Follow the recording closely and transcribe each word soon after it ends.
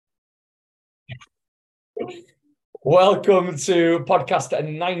Welcome to podcast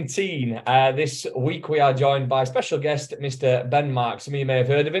 19. This week we are joined by special guest, Mr. Ben Mark. Some of you may have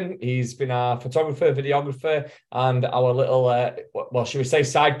heard of him. He's been our photographer, videographer, and our little, well, should we say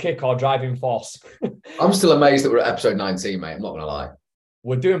sidekick or driving force? I'm still amazed that we're at episode 19, mate. I'm not going to lie.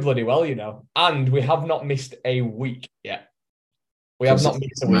 We're doing bloody well, you know, and we have not missed a week yet. We have not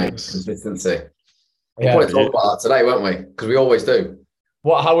missed a week. Consistency. We'll probably talk about that today, won't we? Because we always do.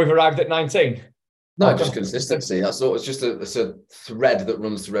 What? How we've arrived at 19? No, just consistency. That's all. It's just a thread that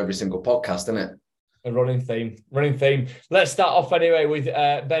runs through every single podcast, isn't it? A running theme. Let's start off anyway with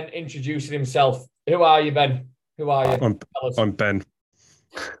Ben introducing himself. Who are you, Ben? Who are you? I'm Ben.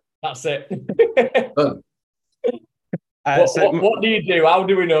 That's it. What do you do? How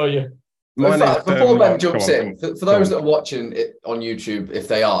do we know you? In fact, before Ben jumps in, for those that are watching it on YouTube, if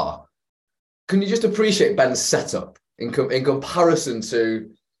they are, can you just appreciate Ben's setup in comparison to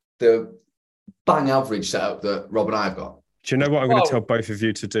the bang average setup that Rob and I have got? Do you know what I'm going to tell both of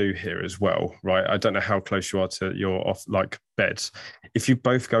you to do here as well, right? I don't know how close you are to your beds. If you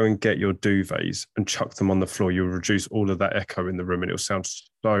both go and get your duvets and chuck them on the floor, you'll reduce all of that echo in the room and it'll sound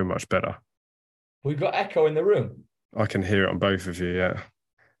so much better. We've got echo in the room. I can hear it on both of you, yeah.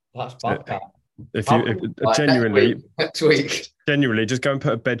 That's bad. Next week. Genuinely, just go and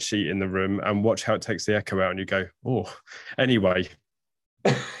put a bed sheet in the room and watch how it takes the echo out and you go, oh. Anyway.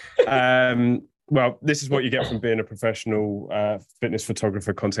 Well, this is what you get from being a professional fitness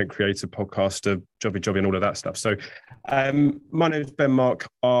photographer, content creator, podcaster, jobby, and all of that stuff. So my name is Ben Mark.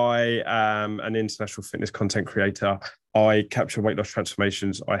 I am an international fitness content creator. I capture weight loss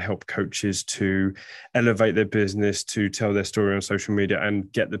transformations. I help coaches to elevate their business, to tell their story on social media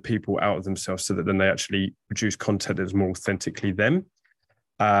and get the people out of themselves so that then they actually produce content that's more authentically them.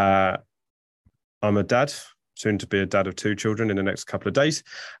 I'm a dad. Soon to be a dad of 2 children in the next couple of days.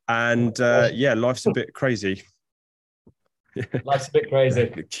 And life's a bit crazy. Life's a bit crazy.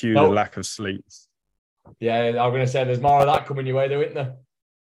 Cue the lack of sleep. Yeah, I'm going to say there's more of that coming your way, though, isn't there?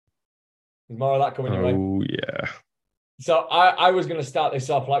 There's more of that coming your way. Oh, yeah. So I was going to start this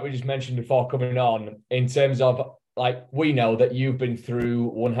off, like we just mentioned before coming on, in terms of, like, we know that you've been through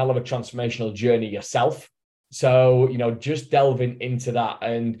one hell of a transformational journey yourself. So, you know, just delving into that.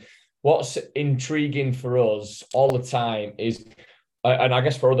 And what's intriguing for us all the time is, and I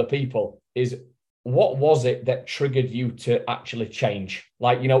guess for other people, is what was it that triggered you to actually change?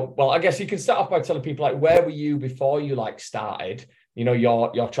 Like, you know, well, I guess you can start off by telling people, like, where were you before you started, you know,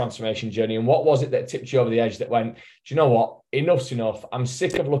 your transformation journey, and what was it that tipped you over the edge that went, do you know what, enough's enough. I'm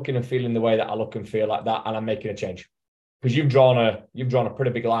sick of looking and feeling the way that I look and feel like that, and I'm making a change. Because you've drawn a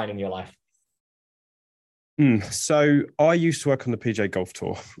pretty big line in your life. So I used to work on the PGA Golf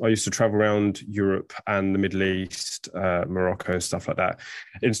Tour. I used to travel around Europe and the Middle East, Morocco and stuff like that,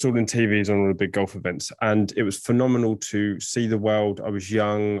 installing TVs on all the big golf events. And it was phenomenal to see the world. I was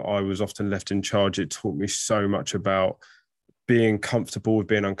young. I was often left in charge. It taught me so much about being comfortable with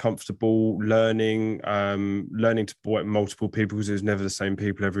being uncomfortable, learning to work with multiple people because there's never the same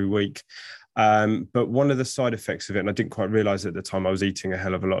people every week. But one of the side effects of it, and I didn't quite realize at the time, I was eating a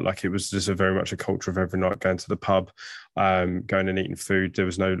hell of a lot. Like, it was just very much a culture of every night going to the pub, going and eating food. There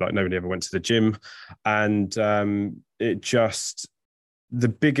was nobody ever went to the gym. And it just, the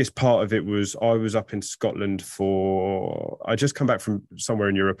biggest part of it was I was up in Scotland I just come back from somewhere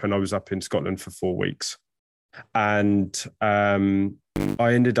in Europe and I was up in Scotland for 4 weeks. And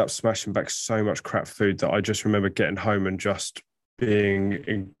I ended up smashing back so much crap food that I just remember getting home and just being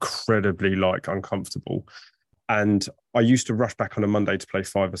incredibly uncomfortable. And I used to rush back on a Monday to play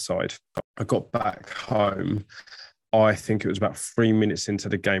 5-a-side. I got back home, I think it was about 3 minutes into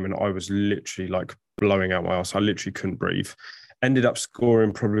the game, and I was literally blowing out my ass. I literally couldn't breathe. Ended up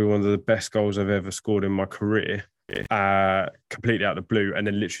scoring probably one of the best goals I've ever scored in my career, completely out of the blue, and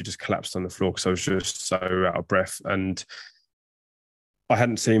then literally just collapsed on the floor because I was just so out of breath. And I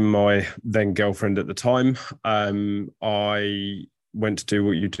hadn't seen my then girlfriend at the time. I went to do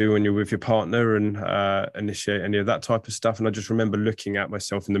what you do when you're with your partner and initiate any of that type of stuff. And I just remember looking at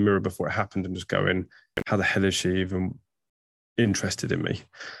myself in the mirror before it happened and just going, how the hell is she even interested in me?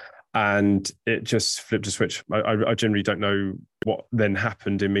 And it just flipped a switch. I generally don't know what then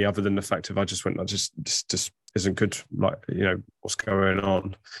happened in me other than the fact of I just went, this isn't good. What's going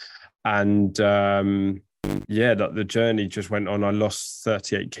on? And the journey just went on. I lost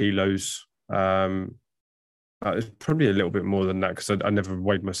 38 kilos. It was probably a little bit more than that because I never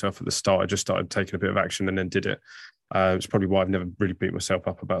weighed myself at the start. I just started taking a bit of action and then did it. It's probably why I've never really beat myself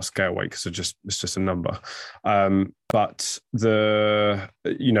up about scale weight because it's just a number. But that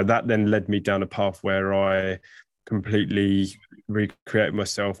then led me down a path where I completely recreated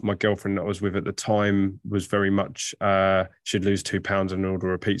myself. My girlfriend that I was with at the time was very much, she'd lose £2 and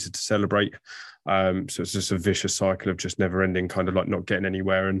order a pizza to celebrate. So it's just a vicious cycle of just never ending, kind of like not getting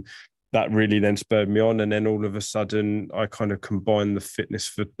anywhere. And that really then spurred me on. And then all of a sudden I kind of combined the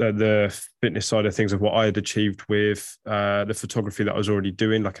fitness side of things of what I had achieved with the photography that I was already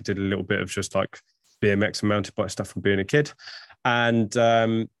doing. Like I did a little bit of just like BMX and mountain bike stuff from being a kid.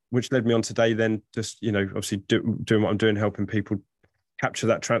 And which led me on today then just, you know, obviously doing what I'm doing, helping people capture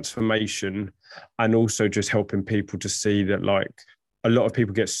that transformation, and also just helping people to see that, like, a lot of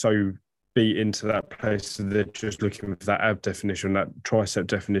people get so beat into that place that they're just looking for that ab definition, that tricep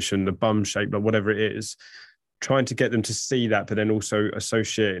definition, the bum shape, like whatever it is, trying to get them to see that, but then also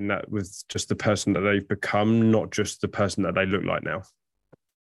associating that with just the person that they've become, not just the person that they look like now.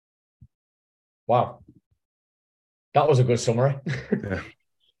 Wow. That was a good summary. Yeah.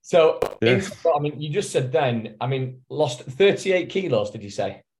 So, I mean, you just said then, I mean, lost 38 kilos, did you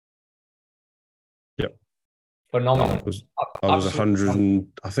say? Yep. Phenomenal. I was 100,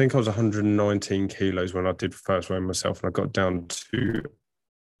 I think I was 119 kilos when I did first weigh myself, and I got down to,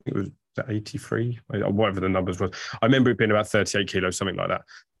 it was 83, whatever the numbers was. I remember it being about 38 kilos, something like that.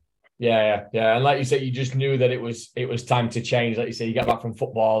 Yeah. And like you said, you just knew that it was time to change. Like you say, you get back from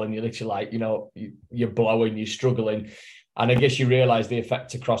football and you're literally like, you know, you're blowing, you're struggling. And I guess you realise the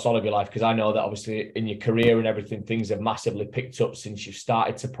effect across all of your life, because I know that obviously in your career and everything, things have massively picked up since you've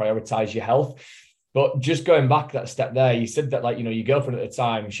started to prioritise your health. But just going back that step there, you said that, like, you know, your girlfriend at the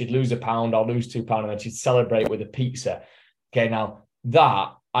time, she'd lose £1 or lose £2 and then she'd celebrate with a pizza. Okay, now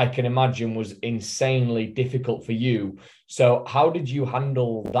that I can imagine was insanely difficult for you. So how did you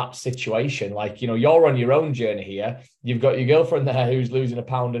handle that situation? Like, you know, you're on your own journey here. You've got your girlfriend there who's losing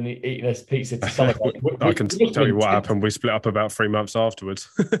 £1 and eating a pizza to celebrate. I can tell you what happened. We split up about 3 months afterwards.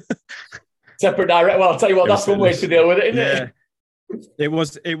 Separate direct. Well, I'll tell you what, that's one way to deal with it, isn't it? It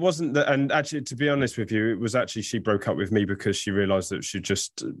wasn't that. And actually, to be honest with you, it was actually, she broke up with me because she realized that she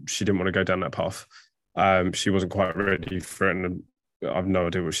didn't want to go down that path. She wasn't quite ready for it, and I've no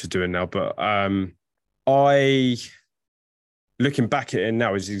idea what she's doing now. But looking back at it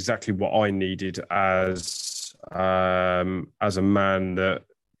now, is exactly what I needed as a man that,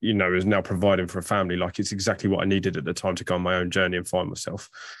 you know, is now providing for a family. Like, it's exactly what I needed at the time to go on my own journey and find myself.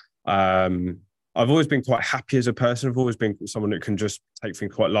 I've always been quite happy as a person. I've always been someone that can just take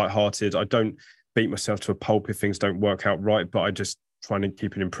things quite lighthearted. I don't beat myself to a pulp if things don't work out right, but I just try and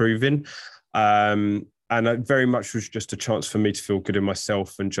keep it improving. And it very much was just a chance for me to feel good in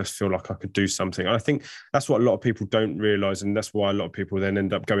myself and just feel like I could do something. And I think that's what a lot of people don't realise, and that's why a lot of people then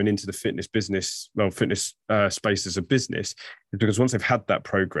end up going into the fitness space as a business, is because once they've had that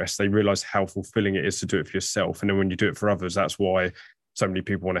progress, they realise how fulfilling it is to do it for yourself. And then when you do it for others, that's why so many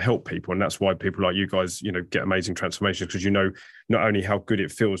people want to help people. And that's why people like you guys, you know, get amazing transformations, because you know not only how good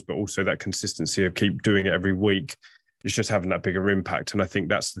it feels, but also that consistency of keep doing it every week. It's just having that bigger impact. And I think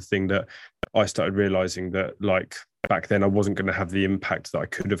that's the thing that I started realizing, that, like, back then I wasn't going to have the impact that I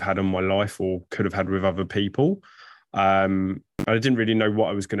could have had on my life or could have had with other people. And I didn't really know what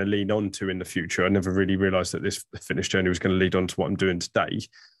I was going to lean on to in the future. I never really realized that this fitness journey was going to lead on to what I'm doing today.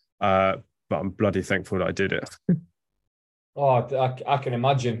 But I'm bloody thankful that I did it. Oh, I can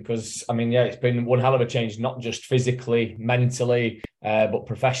imagine, because, I mean, yeah, it's been one hell of a change, not just physically, mentally, but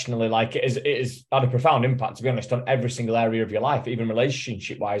professionally. Like, it has had a profound impact, to be honest, on every single area of your life, even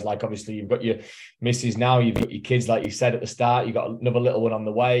relationship-wise. Like, obviously, you've got your missus now, you've got your kids, like you said at the start, you've got another little one on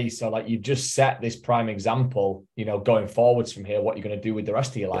the way. So, like, you've just set this prime example, you know, going forwards from here, what you're going to do with the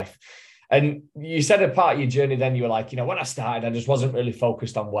rest of your life. And you said a part of your journey then, you were like, you know, when I started, I just wasn't really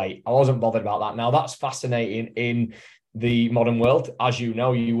focused on weight. I wasn't bothered about that. Now, that's fascinating in the modern world. As you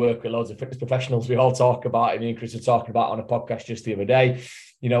know, you work with loads of fitness professionals. We all talk about it. Me and Chris were talking about it on a podcast just the other day.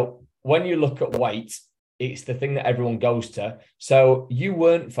 You know, when you look at weight, it's the thing that everyone goes to. So you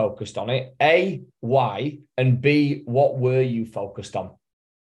weren't focused on it. A, why? And B, what were you focused on?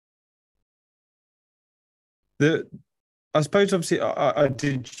 I suppose, obviously, I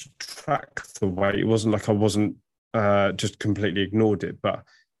did track the weight. It wasn't like I wasn't just completely ignored it, but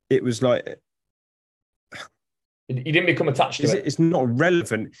it was like, you didn't become attached to it. It's not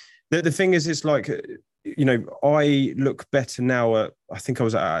relevant. The thing is, it's like, you know, I look better now at, I think I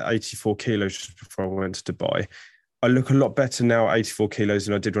was at 84 kilos just before I went to Dubai. I look a lot better now at 84 kilos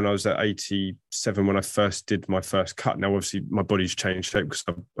than I did when I was at 87 when I first did my first cut. Now, obviously, my body's changed shape because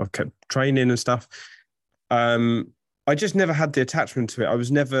I've kept training and stuff. I just never had the attachment to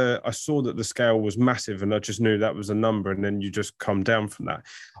it. I saw that the scale was massive and I just knew that was a number, and then you just come down from that.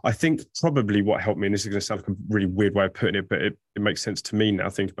 I think probably what helped me, and this is going to sound like a really weird way of putting it, but it makes sense to me now,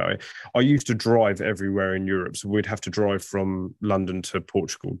 think about it. I used to drive everywhere in Europe. So we'd have to drive from London to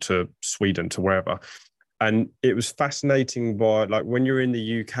Portugal to Sweden to wherever. And it was fascinating by, like, when you're in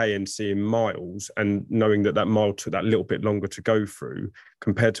the UK and seeing miles and knowing that mile took that little bit longer to go through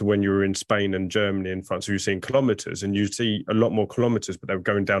compared to when you were in Spain and Germany and France, so you're seeing kilometers, and you see a lot more kilometers, but they were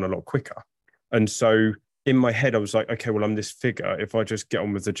going down a lot quicker. And so in my head, I was like, okay, well, I'm this figure. If I just get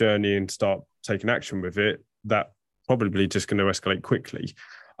on with the journey and start taking action with it, that probably just going to escalate quickly.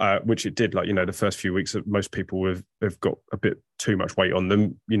 Which it did. Like, the first few weeks, most people have got a bit too much weight on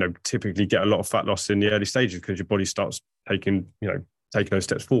them, typically get a lot of fat loss in the early stages because your body starts taking those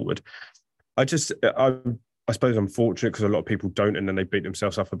steps forward. I suppose I'm fortunate because a lot of people don't, and then they beat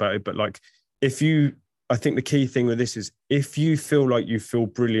themselves up about it. But like, I think the key thing with this is, if you feel like you feel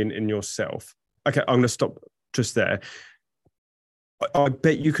brilliant in yourself, okay, I'm going to stop just there. I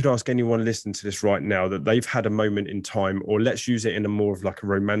bet you could ask anyone listening to this right now that they've had a moment in time, or let's use it in a more of like a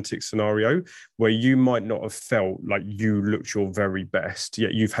romantic scenario, where you might not have felt like you looked your very best,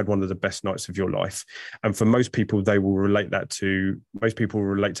 yet you've had one of the best nights of your life. And for most people, most people will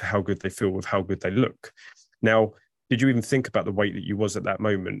relate to how good they feel with how good they look. Now, did you even think about the weight that you was at that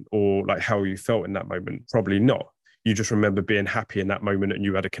moment, or like how you felt in that moment? Probably not. You just remember being happy in that moment and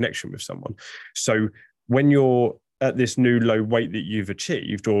you had a connection with someone. So when you're at this new low weight that you've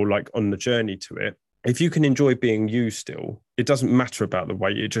achieved, or like on the journey to it, if you can enjoy being you still, it doesn't matter about the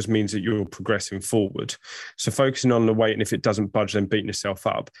weight. It just means that you're progressing forward. So focusing on the weight, and if it doesn't budge, then beating yourself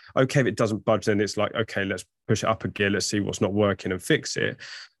up. Okay, if it doesn't budge, then it's like, okay, let's push it up a gear. Let's see what's not working and fix it.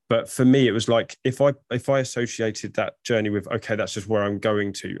 But for me, it was like, if I associated that journey with, okay, that's just where I'm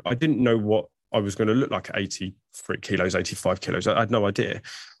going to, I didn't know what I was going to look like at 83 kilos, 85 kilos. I had no idea.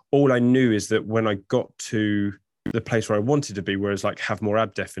 All I knew is that when I got to the place where I wanted to be, whereas like have more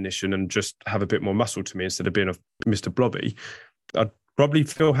ab definition and just have a bit more muscle to me instead of being a Mr. Blobby, I'd probably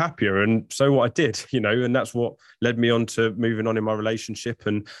feel happier. And so what I did, and that's what led me on to moving on in my relationship.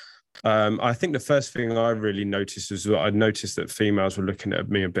 And I think the first thing I really noticed was that I noticed that females were looking at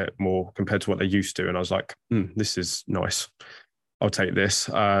me a bit more compared to what they used to. And I was like, this is nice. I'll take this.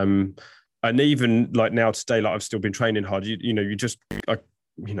 And even like now today, like I've still been training hard.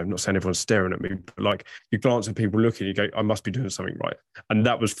 I'm not saying everyone's staring at me, but like you glance at people looking, you go, I must be doing something right. And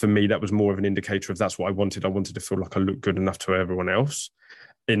that was, for me, that was more of an indicator of that's what I wanted. I wanted to feel like I looked good enough to everyone else,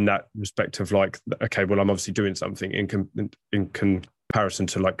 in that respect of like, okay, well, I'm obviously doing something in comparison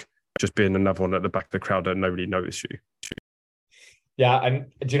to like just being another one at the back of the crowd that nobody noticed you. Yeah, and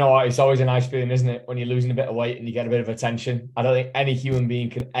do you know what? It's always a nice feeling, isn't it, when you're losing a bit of weight and you get a bit of attention. I don't think any human being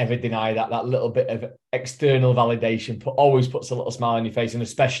can ever deny that little bit of external validation always puts a little smile on your face, and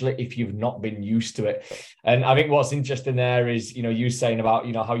especially if you've not been used to it. And I think what's interesting there is, you saying about,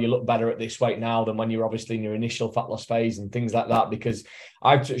 how you look better at this weight now than when you're obviously in your initial fat loss phase and things like that, because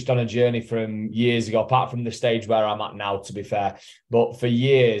I've touched on a journey from years ago, apart from the stage where I'm at now, to be fair. But for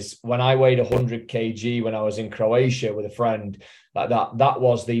years, when I weighed 100 kg when I was in Croatia with a friend, like that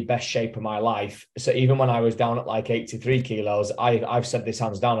was the best shape of my life. So even when I was down at like 83 kilos, I've said this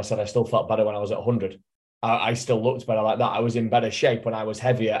hands down, I said I still felt better when I was at 100. I still looked better like that. I was in better shape when I was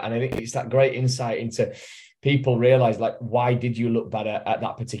heavier. And I think it's that great insight into people realize, like, why did you look better at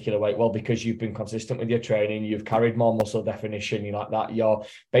that particular weight? Well, because you've been consistent with your training, you've carried more muscle definition, like that. You're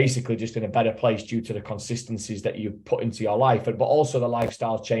basically just in a better place due to the consistencies that you've put into your life, but also the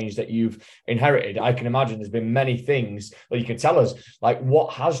lifestyle change that you've inherited. I can imagine there's been many things that you can tell us, like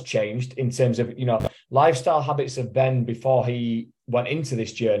what has changed in terms of, lifestyle habits of Ben before he went into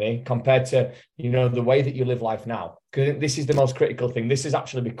this journey compared to, the way that you live life now. Because this is the most critical thing. This has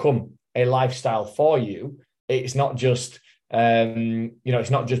actually become a lifestyle for you. It's not just,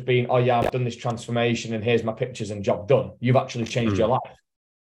 it's not just being, oh yeah, I've done this transformation and here's my pictures and job done. You've actually changed your life.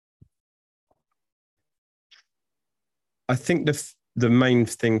 I think the main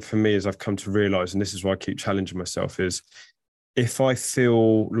thing for me is I've come to realize, and this is why I keep challenging myself, is if I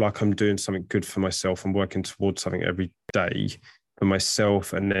feel like I'm doing something good for myself, I'm working towards something every day for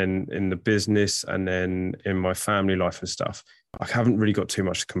myself, and then in the business, and then in my family life and stuff, I haven't really got too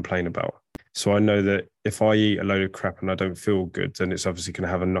much to complain about. So I know that if I eat a load of crap and I don't feel good, then it's obviously going to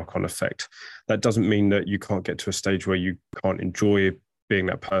have a knock-on effect. That doesn't mean that you can't get to a stage where you can't enjoy being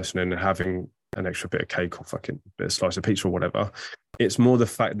that person and having an extra bit of cake or fucking bit of slice of pizza or whatever. It's more the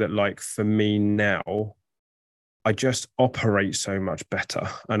fact that, like, for me now, I just operate so much better.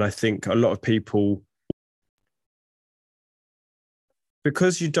 And I think a lot of people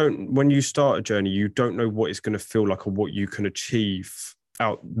because you don't, when you start a journey, you don't know what it's going to feel like or what you can achieve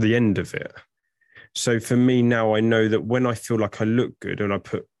out the end of it. So for me now, I know that when I feel like I look good and I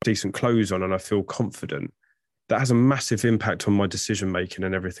put decent clothes on and I feel confident, that has a massive impact on my decision making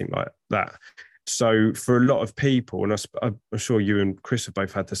and everything like that. So for a lot of people, and I'm sure you and Chris have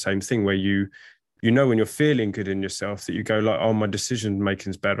both had the same thing, where you know when you're feeling good in yourself that you go like, oh, my decision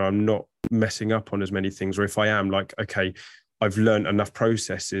making's better. I'm not messing up on as many things. Or if I am, like, okay, I've learned enough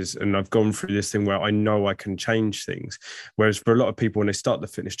processes and I've gone through this thing where I know I can change things. Whereas for a lot of people, when they start the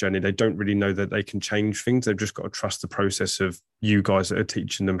fitness journey, they don't really know that they can change things. They've just got to trust the process of you guys that are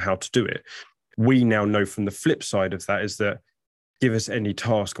teaching them how to do it. We now know from the flip side of that is that give us any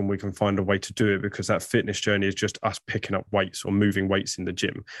task and we can find a way to do it, because that fitness journey is just us picking up weights or moving weights in the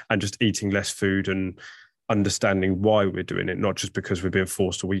gym and just eating less food and understanding why we're doing it, not just because we're being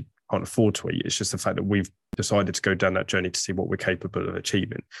forced or we can't afford to eat. It's just the fact that we've decided to go down that journey to see what we're capable of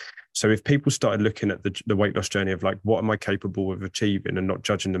achieving. So if people started looking at the weight loss journey of like, what am I capable of achieving, and not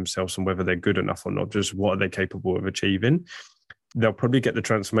judging themselves on whether they're good enough or not, just what are they capable of achieving, they'll probably get the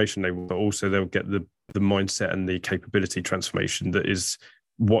transformation they want, but also they'll get the mindset and the capability transformation that is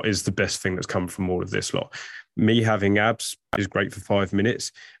what is the best thing that's come from all of this lot. Me having abs is great for 5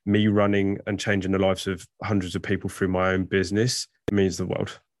 minutes. Me running and changing the lives of hundreds of people through my own business means the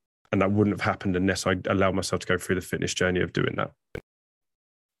world. And that wouldn't have happened unless I allowed myself to go through the fitness journey of doing that.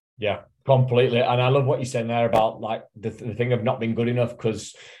 Yeah, completely. And I love what you're saying there about like the thing of not being good enough,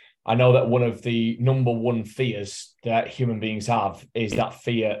 because I know that one of the number one fears that human beings have is that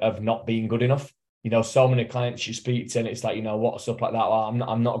fear of not being good enough. You know, so many clients you speak to and it's like, you know, what's up like that? Well,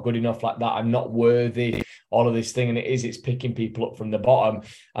 I'm not good enough like that. I'm not worthy, all of this thing. And it's picking people up from the bottom.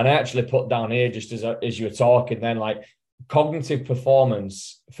 And I actually put down here, just as you were talking then, like cognitive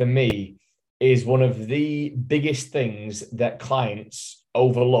performance for me is one of the biggest things that clients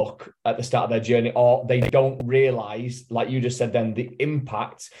overlook at the start of their journey, or they don't realize, like you just said then, the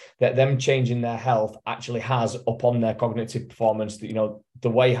impact that them changing their health actually has upon their cognitive performance. You know, the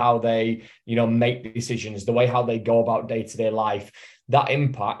way how they, you know, make decisions, the way how they go about day-to-day life, that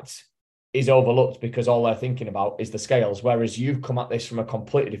impact is overlooked because all they're thinking about is the scales. Whereas you've come at this from a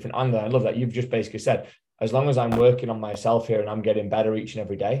completely different angle. I love that you've just basically said, as long as I'm working on myself here and I'm getting better each and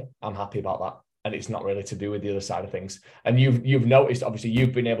every day, I'm happy about that. And it's not really to do with the other side of things. And you've noticed, obviously,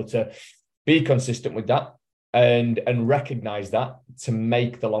 you've been able to be consistent with that and recognize that to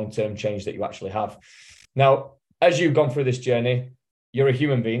make the long-term change that you actually have. Now, as you've gone through this journey, you're a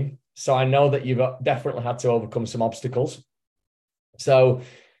human being. So I know that you've definitely had to overcome some obstacles. So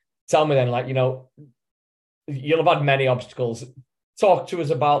tell me then, like, you know, you'll have had many obstacles. Talk to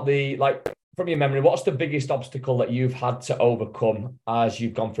us about from your memory, what's the biggest obstacle that you've had to overcome as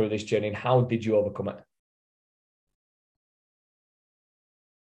you've gone through this journey, and how did you overcome it?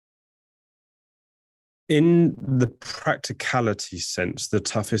 In the practicality sense, the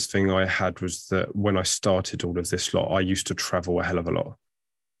toughest thing I had was that when I started all of this lot, I used to travel a hell of a lot.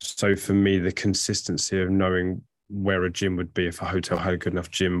 So for me, the consistency of knowing where a gym would be, if a hotel had a good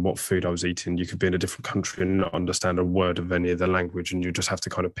enough gym, what food I was eating, you could be in a different country and not understand a word of any of the language, and you just have to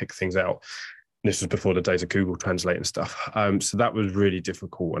kind of pick things out. This was before the days of Google Translate and stuff. So that was really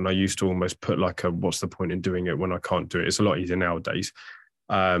difficult. And I used to almost put like what's the point in doing it when I can't do it? It's a lot easier nowadays.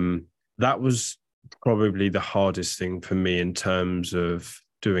 That was probably the hardest thing for me in terms of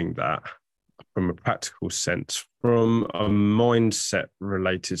doing that from a practical sense. From a mindset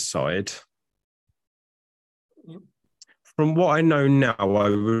related side, from what I know now, I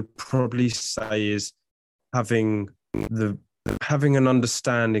would probably say is having an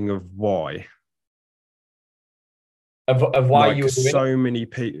understanding of why. Of why like you were doing so it? Many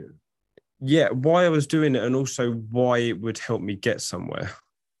people, yeah, why I was doing it, and also why it would help me get somewhere.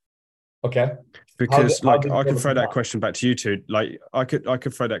 Okay. Because I could throw that question back to you two. Like I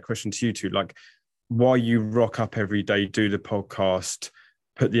could throw that question to you two. Like why you rock up every day, do the podcast,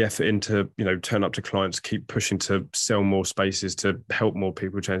 put the effort into, you know, turn up to clients, keep pushing to sell more spaces, to help more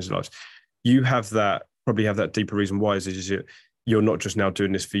people change their lives. You probably have that deeper reason why is you're not just now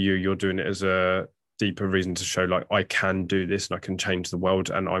doing this for you, you're doing it as a deeper reason to show like I can do this and I can change the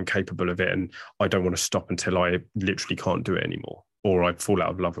world and I'm capable of it, and I don't want to stop until I literally can't do it anymore or I fall out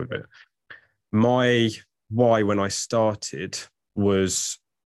of love with it. My why when I started was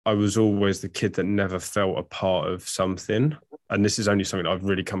I was always the kid that never felt a part of something. And this is only something that I've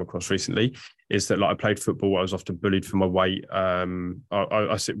really come across recently, is that like I played football, I was often bullied for my weight.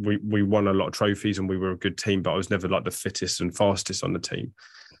 We won a lot of trophies and we were a good team, but I was never like the fittest and fastest on the team.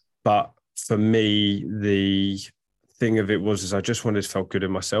 But for me, the thing of it was I just wanted to feel good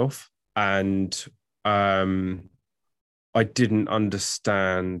in myself. And I didn't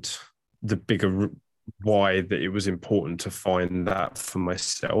understand the bigger why that it was important to find that for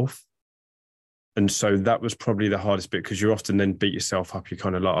myself. And so that was probably the hardest bit, because you often then beat yourself up. You're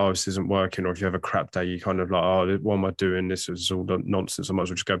kind of like, oh, this isn't working. Or if you have a crap day, you kind of like, oh, what am I doing? This is all nonsense. I might as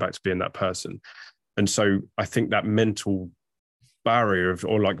well just go back to being that person. And so I think that mental barrier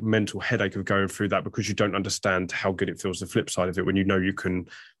or like mental headache of going through that, because you don't understand how good it feels, the flip side of it, when you know you can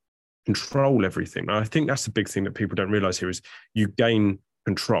control everything. And I think that's the big thing that people don't realize here is you gain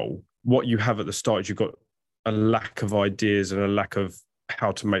control. What you have at the start is you've got a lack of ideas and a lack of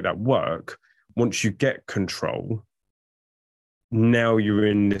how to make that work. Once you get control, now you're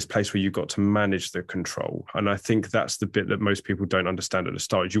in this place where you've got to manage the control. And I think that's the bit that most people don't understand at the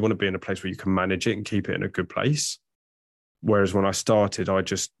start, is you want to be in a place where you can manage it and keep it in a good place. Whereas when I started, I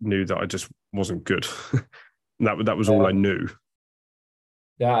just knew that I just wasn't good. that was all I knew.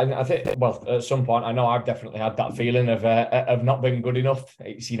 Yeah, and I think, well, at some point, I know I've definitely had that feeling of not being good enough.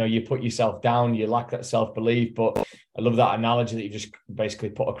 It's, you put yourself down, you lack that self-belief. But I love that analogy that you just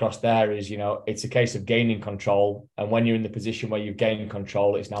basically put across there is, it's a case of gaining control. And when you're in the position where you've gained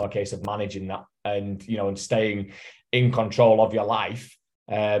control, it's now a case of managing that and, and staying in control of your life.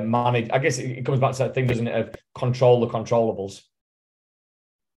 I guess it comes back to that thing, doesn't it, of control the controllables.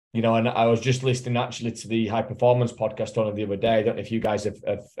 And I was just listening actually to the High Performance podcast on the other day. I don't know if you guys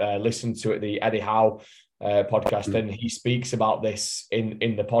have listened to it, the Eddie Howe podcast, and he speaks about this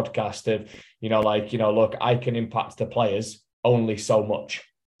in the podcast of, look, I can impact the players only so much.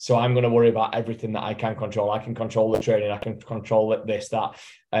 So I'm going to worry about everything that I can control. I can control the training. I can control this, that.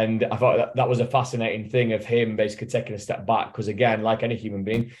 And I thought that was a fascinating thing of him basically taking a step back. Because again, like any human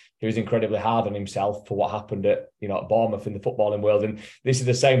being, he was incredibly hard on himself for what happened at Bournemouth in the footballing world. And this is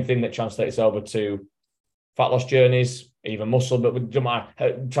the same thing that translates over to fat loss journeys, even muscle, but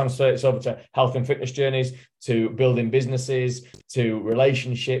translates over to health and fitness journeys, to building businesses, to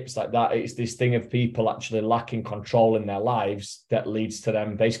relationships like that. It's this thing of people actually lacking control in their lives that leads to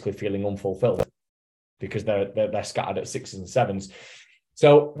them basically feeling unfulfilled because they're scattered at 6s and 7s.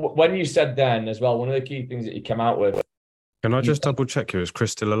 So when you said then as well, one of the key things that you came out with. Can I just double check here? Is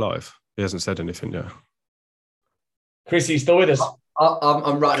Chris still alive? He hasn't said anything yet. Chris, he's still with us.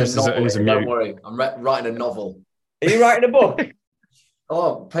 I'm writing a novel. Don't worry. I'm writing a novel. Are you writing a book?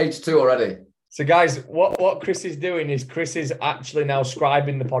 Oh, page 2 already. So, guys, what Chris is doing is Chris is actually now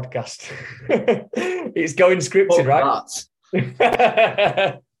scribing the podcast. It's going scripted, right?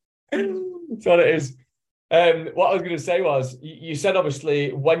 That's what it is. What I was going to say was, you said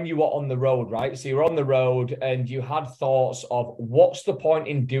obviously when you were on the road, right? So you were on the road and you had thoughts of what's the point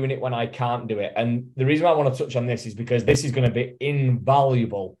in doing it when I can't do it? And the reason why I want to touch on this is because this is going to be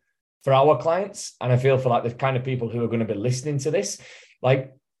invaluable for our clients. And I feel for like the kind of people who are going to be listening to this,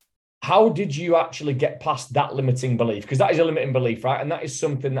 like, how did you actually get past that limiting belief? Because that is a limiting belief, right? And that is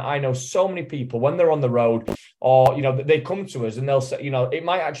something that I know so many people, when they're on the road or, they come to us and they'll say, it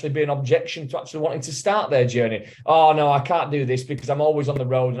might actually be an objection to actually wanting to start their journey. Oh, no, I can't do this because I'm always on the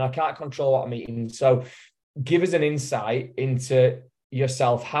road and I can't control what I'm eating. So give us an insight into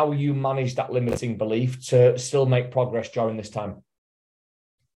yourself, how you manage that limiting belief to still make progress during this time.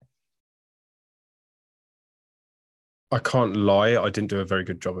 I can't lie, I didn't do a very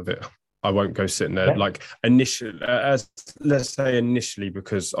good job of it. I won't go sitting there like initially, let's say initially,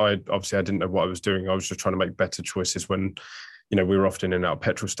 because I didn't know what I was doing. I was just trying to make better choices when, we were often in and out of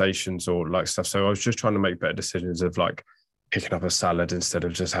petrol stations or like stuff. So I was just trying to make better decisions of like picking up a salad instead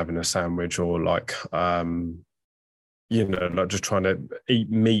of just having a sandwich, or like, like just trying to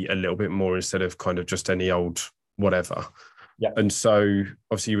eat meat a little bit more instead of kind of just any old whatever. Yeah. And so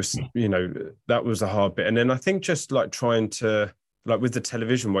obviously that was the hard bit. And then I think just like trying to, like with the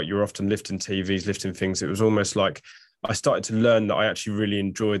television work, you're often lifting TVs, lifting things. It was almost like I started to learn that I actually really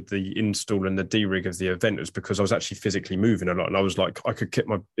enjoyed the install and the de-rig of the event. It was because I was actually physically moving a lot. And I was like, I could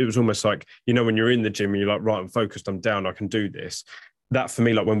it was almost like, when you're in the gym and you're like, right, I'm focused, I'm down, I can do this. That for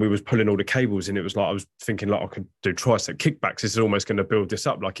me, like when we was pulling all the cables in, it was like, I was thinking like I could do tricep kickbacks. This is almost going to build this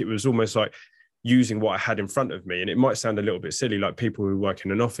up. Like it was almost like using what I had in front of me. And it might sound a little bit silly, like people who work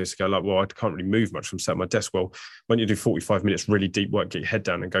in an office go like, well, I can't really move much from sat at my desk. Well, when you do 45 minutes, really deep work, get your head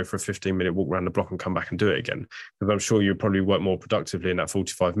down and go for a 15-minute walk around the block and come back and do it again. Because I'm sure you probably work more productively in that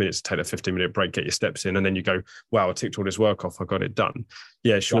 45 minutes, take a 15-minute break, get your steps in, and then you go, wow, I ticked all this work off, I got it done.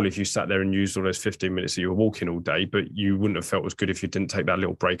 Yeah, surely if you sat there and used all those 15 minutes that you were walking all day, but you wouldn't have felt as good if you didn't take that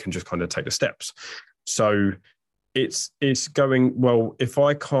little break and just kind of take the steps. So it's going, well, if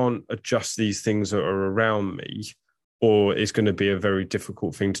I can't adjust these things that are around me, or it's going to be a very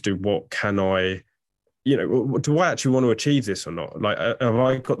difficult thing to do, what can I do I actually want to achieve this or not? Like, have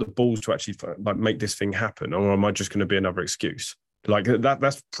I got the balls to actually like make this thing happen, or am I just going to be another excuse? Like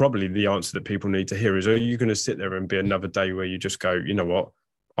that's probably the answer that people need to hear is, are you going to sit there and be another day where you just go, you know what,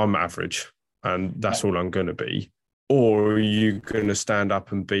 I'm average and that's all I'm going to be? Or are you going to stand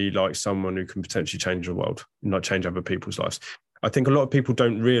up and be like someone who can potentially change the world, not change other people's lives? I think a lot of people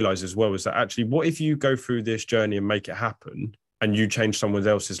don't realize as well is that actually, what if you go through this journey and make it happen and you change someone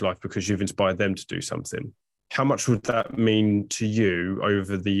else's life because you've inspired them to do something? How much would that mean to you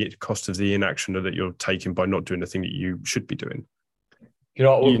over the cost of the inaction that you're taking by not doing the thing that you should be doing?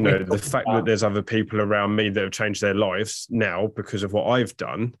 The fact that there's other people around me that have changed their lives now because of what I've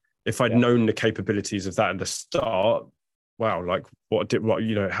done. If I'd known the capabilities of that at the start, wow, like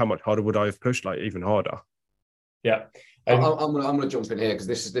how much harder would I have pushed? Like even harder. Yeah. I'm gonna jump in here because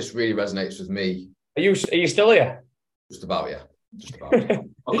this really resonates with me. Are you still here? Just about, yeah. Just about.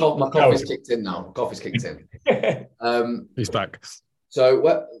 My coffee's kicked in now. Coffee's kicked in. He's back.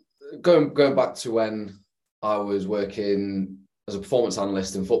 So going back to when I was working as a performance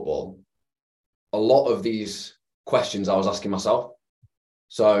analyst in football, a lot of these questions I was asking myself.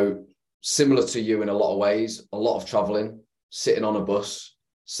 So similar to you in a lot of ways, a lot of traveling, sitting on a bus,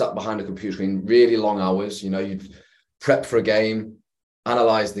 sat behind a computer screen, really long hours. You'd prep for a game,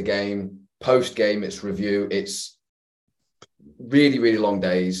 analyze the game, post-game, it's review. It's really, really long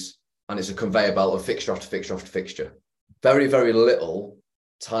days. And it's a conveyor belt of fixture after fixture after fixture. Very, very little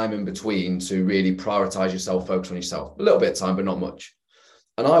time in between to really prioritize yourself, focus on yourself. A little bit of time, but not much.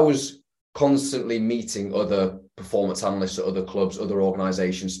 And I was constantly meeting other performance analysts at other clubs, other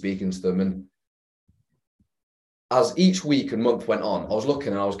organizations, speaking to them. And as each week and month went on, I was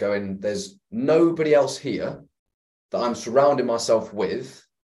looking and I was going, there's nobody else here that I'm surrounding myself with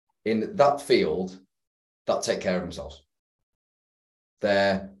in that field that take care of themselves.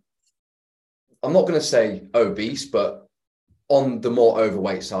 I'm not going to say obese, but on the more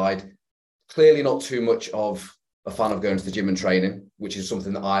overweight side, clearly not too much of a fan of going to the gym and training, which is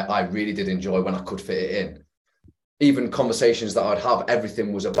something that I really did enjoy when I could fit it in. Even conversations that I'd have,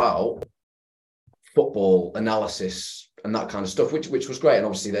 everything was about football analysis and that kind of stuff, which was great. And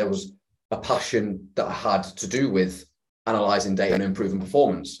obviously there was a passion that I had to do with analysing data and improving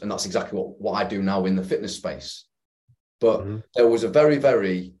performance. And that's exactly what I do now in the fitness space. But there was a very,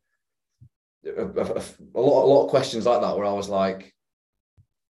 very, a lot of questions like that where I was like,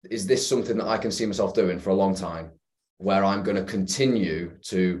 is this something that I can see myself doing for a long time, where I'm going to continue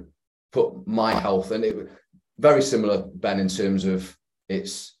to put my health, and it very similar, Ben, in terms of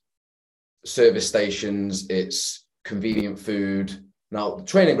its service stations, its convenient food. Now, the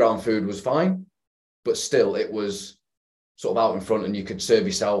training ground food was fine, but still it was sort of out in front and you could serve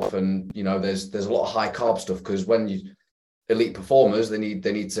yourself. And, there's a lot of high carb stuff because when elite performers, they need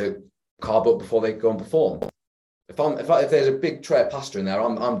to carb up before they go and perform. If there's a big tray of pasta in there,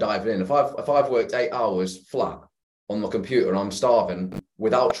 I'm diving in. If I've worked 8 hours flat on my computer and I'm starving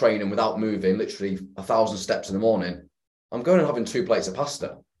without training, without moving, literally 1,000 steps in the morning, I'm going and having 2 plates of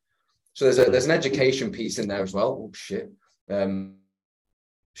pasta. So there's an education piece in there as well. Oh shit,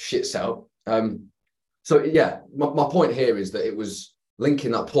 shit sell. So yeah, my point here is that it was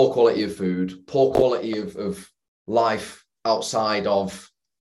linking that poor quality of food, poor quality of life outside of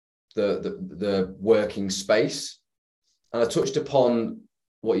the working space. And I touched upon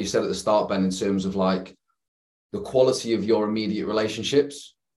what you said at the start, Ben, in terms of like the quality of your immediate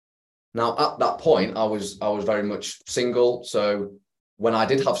relationships. Now, at that point, I was very much single. So when I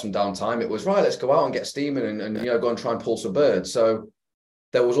did have some downtime, it was right, let's go out and get steaming and go and try and pull some birds. So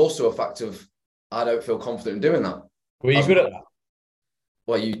there was also a fact of, I don't feel confident in doing that. Were you good at that?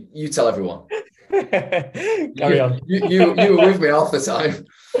 Well, you tell everyone. Carry on. You were with me half the time.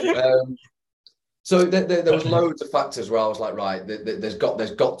 So there was loads of factors where I was like, right, there's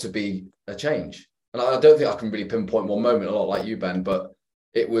got to be a change. And I don't think I can really pinpoint one moment a lot like you, Ben, but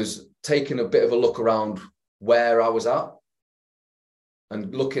it was taking a bit of a look around where I was at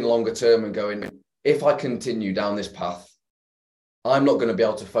and looking longer term and going, if I continue down this path, I'm not going to be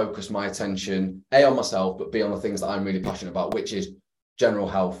able to focus my attention, A, on myself, but B, on the things that I'm really passionate about, which is general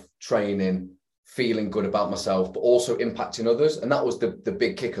health, training, feeling good about myself, but also impacting others. And that was the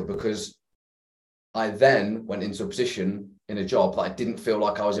big kicker, because I then went into a position in a job that I didn't feel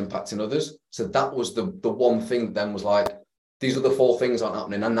like I was impacting others. So that was the one thing that then was like, these are the 4 things aren't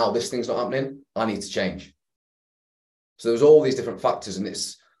happening. And now this thing's not happening. I need to change. So there was all these different factors, and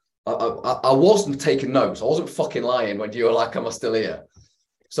I wasn't taking notes. I wasn't fucking lying when you were like, am I still here?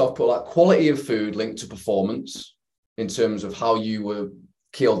 So I've put like quality of food linked to performance in terms of how you were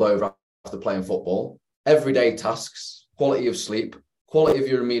keeled over after playing football, everyday tasks, quality of sleep, quality of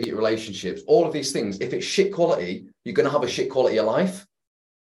your immediate relationships, all of these things. If it's shit quality, you're going to have a shit quality of life.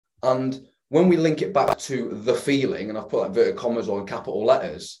 And when we link it back to the feeling, and I've put like inverted commas or in capital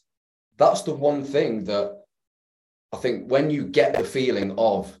letters, that's the one thing that I think when you get the feeling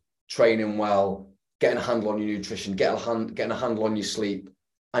of training well, getting a handle on your nutrition, getting a handle on your sleep,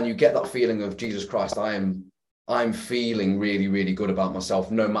 and you get that feeling of Jesus Christ, I'm feeling really, really good about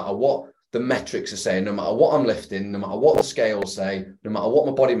myself, no matter what the metrics are saying, no matter what I'm lifting, no matter what the scales say, no matter what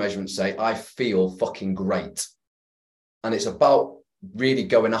my body measurements say, I feel fucking great. And it's about really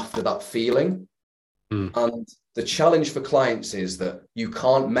going after that feeling. And the challenge for clients is that you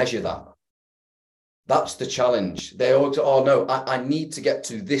can't measure that. That's the challenge. They always, oh no, I need to get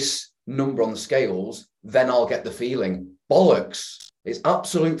to this number on the scales, then I'll get the feeling. Bollocks. It's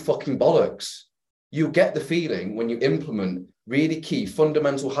absolute fucking bollocks. You get the feeling when you implement really key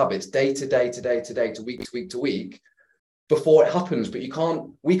fundamental habits day to day to day to day to week to week to week before it happens. But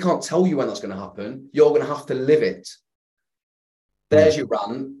we can't tell you when that's going to happen. You're going to have to live it. There's your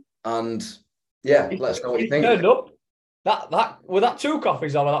rant. And yeah, let us know what you think. Turned up. That were that 2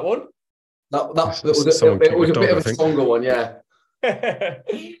 coffees over that one? It was a bit of a stronger one, yeah.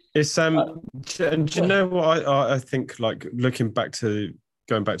 It's and do you know what I think, like going back to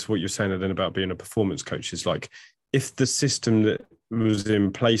what you're saying then about being a performance coach, is like, if the system that was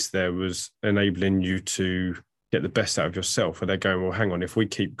in place there was enabling you to get the best out of yourself, where they're going, well, hang on, if we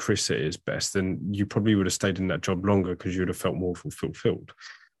keep Chris at his best, then you probably would have stayed in that job longer because you would have felt more fulfilled.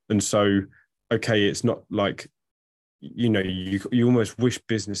 And so, okay, it's not like, you know, you almost wish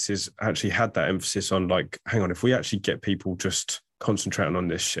businesses actually had that emphasis on, like, hang on, if we actually get people just concentrating on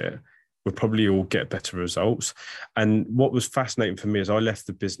this shit, we'll probably all get better results. And what was fascinating for me is I left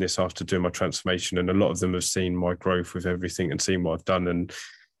the business after doing my transformation, and a lot of them have seen my growth with everything and seen what I've done. And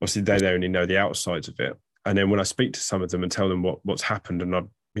obviously they only know the outsides of it. And then when I speak to some of them and tell them what's happened, and I've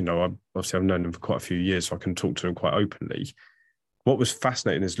known them for quite a few years, so I can talk to them quite openly. What was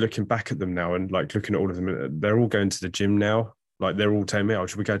fascinating is looking back at them now and like looking at all of them, they're all going to the gym now. Like, they're all telling me, oh,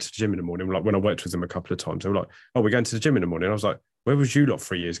 should we go to the gym in the morning? Like, when I worked with them a couple of times, they were like, oh, we're going to the gym in the morning. And I was like, where was you lot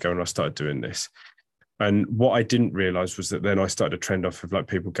 3 years ago when I started doing this? And what I didn't realize was that then I started a trend off of like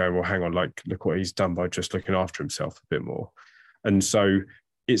people going, well, hang on, like, look what he's done by just looking after himself a bit more. And so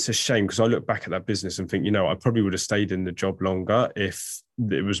it's a shame, because I look back at that business and think, you know, I probably would have stayed in the job longer if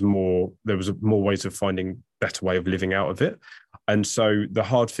there was more ways of finding better way of living out of it. And so the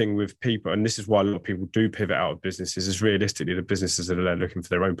hard thing with people, and this is why a lot of people do pivot out of businesses, is realistically the businesses that are there looking for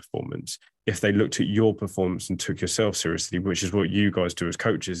their own performance. If they looked at your performance and took yourself seriously, which is what you guys do as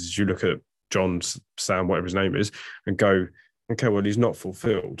coaches, is you look at John, Sam, whatever his name is, and go, okay, well, he's not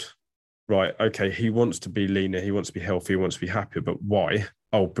fulfilled. Right, okay, he wants to be leaner, he wants to be healthy, he wants to be happier, but why?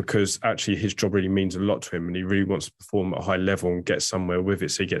 Oh, because actually his job really means a lot to him, and he really wants to perform at a high level and get somewhere with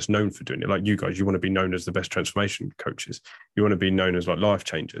it, so he gets known for doing it. Like you guys, you want to be known as the best transformation coaches. You want to be known as like life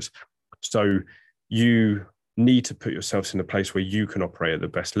changers. So you need to put yourselves in a place where you can operate at the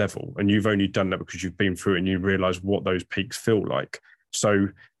best level, and you've only done that because you've been through it and you realize what those peaks feel like. So,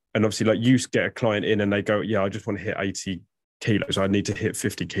 and obviously, like, you get a client in and they go, yeah, I just want to hit 80 kilos, I need to hit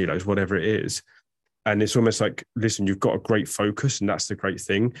 50 kilos, whatever it is. And it's almost like, listen, you've got a great focus, and that's the great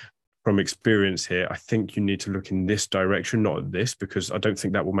thing. From experience here, I think you need to look in this direction, not this, because I don't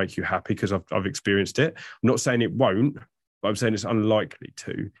think that will make you happy, because I've experienced it. I'm not saying it won't, but I'm saying it's unlikely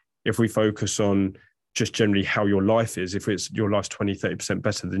to. If we focus on just generally how your life is, if it's your life's 20, 30%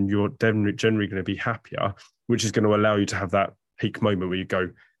 better, then you're generally going to be happier, which is going to allow you to have that peak moment where you go,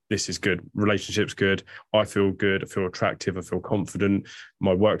 this is good, relationship's good, I feel good, I feel attractive, I feel confident,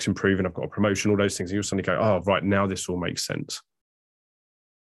 my work's improving, I've got a promotion, all those things. And you'll suddenly go, oh, right, now this all makes sense.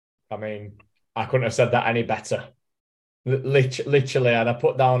 I mean, I couldn't have said that any better. Literally, and I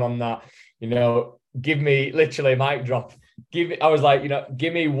put down on that, you know, give me, literally, mic drop. I was like, you know,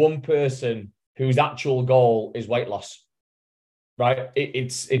 give me one person whose actual goal is weight loss, right?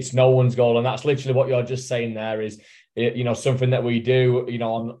 It's no one's goal. And that's literally what you're just saying there is, you know, something that we do, you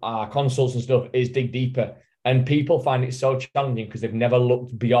know, on our consults and stuff is dig deeper. And people find it so challenging because they've never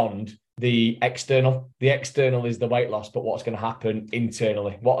looked beyond the external. The external is the weight loss, but what's going to happen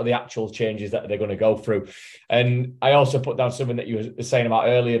internally? What are the actual changes that they're going to go through? And I also put down something that you were saying about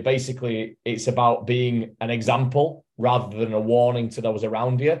earlier. Basically, it's about being an example rather than a warning to those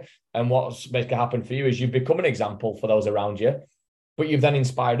around you. And what's basically happened for you is you've become an example for those around you, but you've then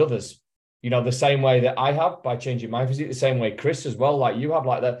inspired others. You know, the same way that I have by changing my physique, the same way Chris as well, like you have,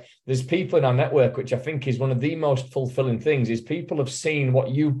 like that. There's people in our network, which I think is one of the most fulfilling things, is people have seen what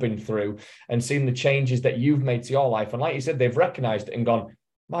you've been through and seen the changes that you've made to your life. And like you said, they've recognized it and gone,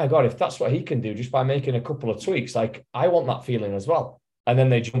 my God, if that's what he can do just by making a couple of tweaks, like I want that feeling as well. and then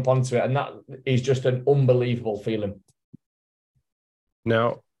they jump onto it. And that is just an unbelievable feeling.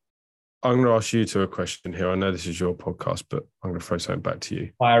 Now, I'm going to ask you a question here. I know this is your podcast, but I'm going to throw something back to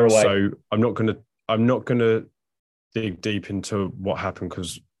you. Fire away. So I'm not going to dig deep into what happened,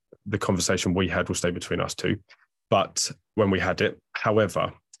 because the conversation we had will stay between us two. But when we had it,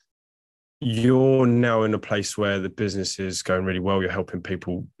 however, you're now in a place where the business is going really well. You're helping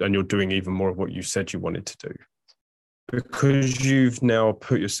people, and you're doing even more of what you said you wanted to do. Because you've now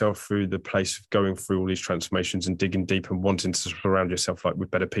put yourself through the place of going through all these transformations and digging deep and wanting to surround yourself like with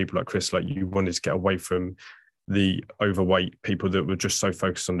better people like Chris, like you wanted to get away from the overweight people that were just so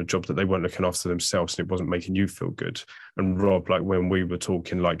focused on the job that they weren't looking after themselves, and it wasn't making you feel good. And Rob, like when we were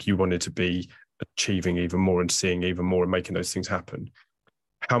talking, like you wanted to be achieving even more and seeing even more and making those things happen.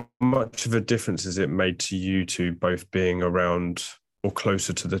 How much of a difference has it made to you two both being around or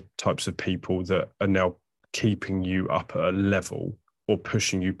closer to the types of people that are now keeping you up at a level or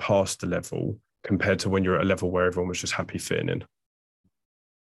pushing you past the level compared to when you're at a level where everyone was just happy fitting in?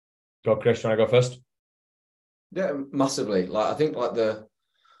 Go, Chris, you want to go first? Yeah, massively. Like I think like the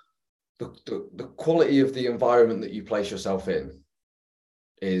quality of the environment that you place yourself in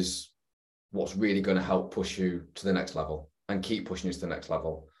is what's really going to help push you to the next level and keep pushing you to the next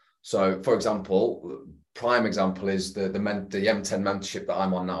level. So, for example, prime example is the M10 mentorship that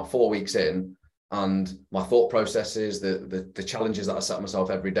I'm on now, 4 weeks in. And my thought processes, the challenges that I set myself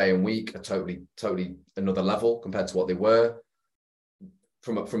every day and week are totally another level compared to what they were.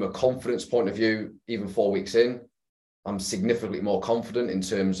 From a confidence point of view, even 4 weeks in, I'm significantly more confident in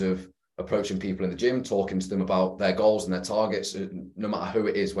terms of approaching people in the gym, talking to them about their goals and their targets, no matter who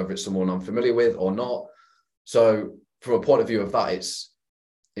it is, whether it's someone I'm familiar with or not. So from a point of view of that,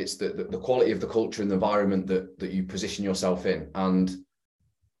 it's the quality of the culture and the environment that you position yourself in. And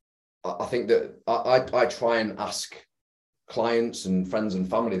I think that I try and ask clients and friends and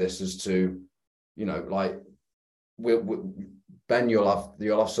family this as to, you know, like Ben, you'll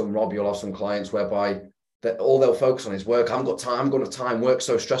have some, Rob, you'll have some clients whereby that all they'll focus on is work. I haven't got time. I haven't got time. Work's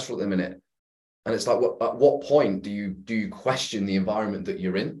so stressful at the minute. And it's like, at what point do you question the environment that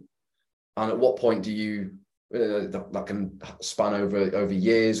you're in? And at what point do you, that can span over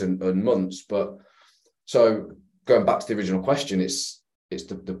years and months. But so going back to the original question, it's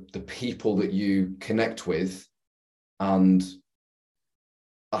the people that you connect with and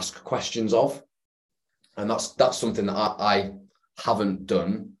ask questions of. And that's something that I haven't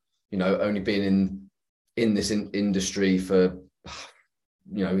done, you know, only being in this industry for,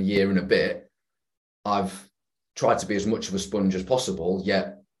 you know, a year and a bit. I've tried to be as much of a sponge as possible,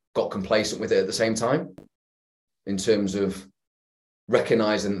 yet got complacent with it at the same time, in terms of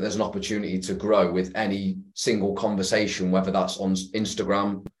recognizing that there's an opportunity to grow with any single conversation, whether that's on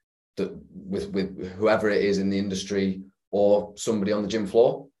Instagram, that with whoever it is in the industry, or somebody on the gym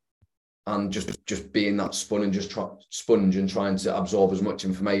floor, and just being that sponge and trying to absorb as much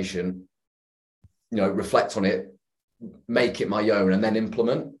information, you know, reflect on it, make it my own, and then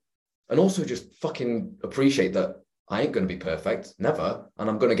implement. And also just fucking appreciate that I ain't going to be perfect, never, and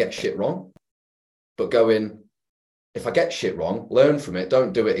I'm going to get shit wrong. But if I get shit wrong, learn from it,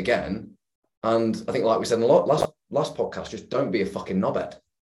 don't do it again. And I think, like we said in the last podcast, just don't be a fucking knobhead.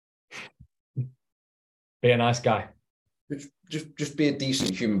 Be a nice guy. Just be a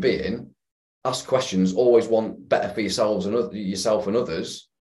decent human being. Ask questions. Always want better for yourself and others.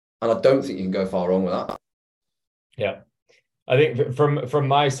 And I don't think you can go far wrong with that. Yeah. I think from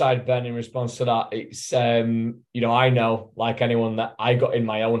my side, Ben, in response to that, it's, you know, I know, like anyone, that I got in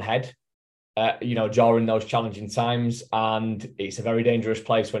my own head, you know, during those challenging times. And it's a very dangerous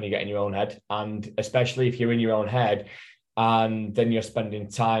place when you get in your own head. And especially if you're in your own head and then you're spending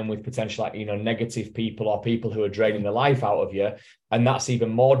time with potentially, like, you know, negative people or people who are draining the life out of you. And that's even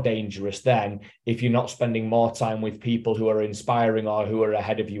more dangerous than if you're not spending more time with people who are inspiring or who are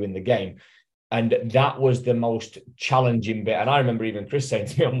ahead of you in the game. And that was the most challenging bit. And I remember even Chris saying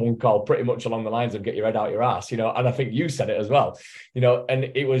to me on one call, pretty much along the lines of get your head out your ass, you know, and I think you said it as well, you know, and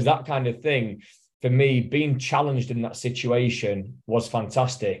it was that kind of thing. For me, being challenged in that situation was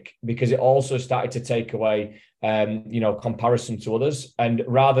fantastic, because it also started to take away, you know, comparison to others. And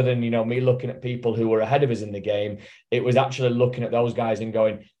rather than, you know, me looking at people who were ahead of us in the game, it was actually looking at those guys and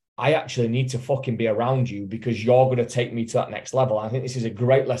going, I actually need to fucking be around you, because you're going to take me to that next level. I think this is a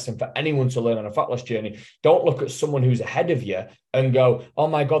great lesson for anyone to learn on a fat loss journey. Don't look at someone who's ahead of you and go, oh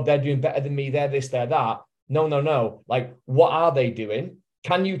my God, they're doing better than me. They're this, they're that. No. Like, what are they doing?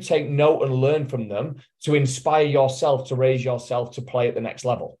 Can you take note and learn from them to inspire yourself, to raise yourself to play at the next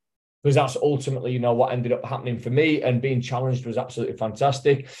level? Because that's ultimately, you know, what ended up happening for me, and being challenged was absolutely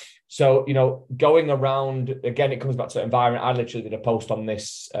fantastic. So, going around, again, it comes back to environment. I literally did a post on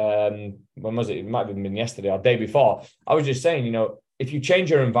this, when was it? It might have been yesterday or the day before. I was just saying, if you change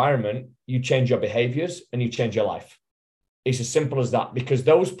your environment, you change your behaviors and you change your life. It's as simple as that, because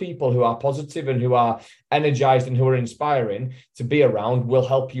those people who are positive and who are energized and who are inspiring to be around will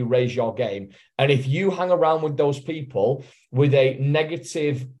help you raise your game. And if you hang around with those people with a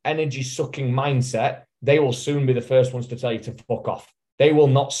negative energy sucking mindset, they will soon be the first ones to tell you to fuck off. They will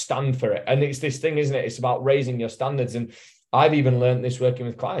not stand for it. And it's this thing, isn't it? It's about raising your standards. And I've even learned this working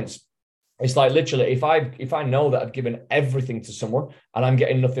with clients. It's like, literally, if I know that I've given everything to someone and I'm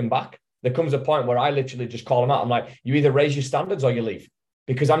getting nothing back, there comes a point where I literally just call them out. I'm like, you either raise your standards or you leave,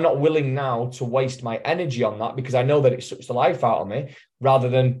 because I'm not willing now to waste my energy on that, because I know that it sucks the life out of me, rather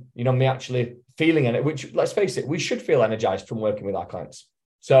than, me actually feeling in it, which, let's face it, we should feel energized from working with our clients.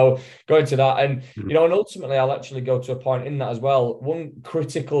 So going to that, and, and ultimately I'll actually go to a point in that as well. One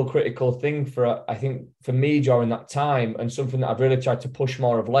critical thing I think for me during that time, and something that I've really tried to push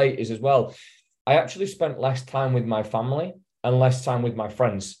more of late, is as well, I actually spent less time with my family and less time with my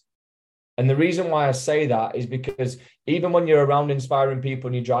friends. And the reason why I say that is because even when you're around inspiring people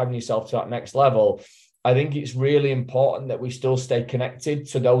and you're driving yourself to that next level, I think it's really important that we still stay connected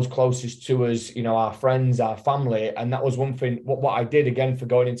to those closest to us, our friends, our family. And that was one thing, what I did, again, for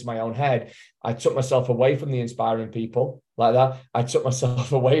going into my own head. I took myself away from the inspiring people like that. I took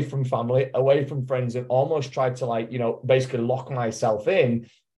myself away from family, away from friends, and almost tried to basically lock myself in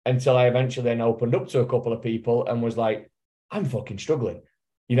until I eventually then opened up to a couple of people and was like, I'm fucking struggling.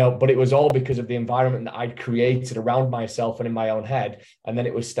 But it was all because of the environment that I'd created around myself and in my own head. And then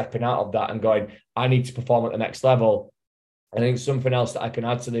it was stepping out of that and going, I need to perform at the next level. I think something else that I can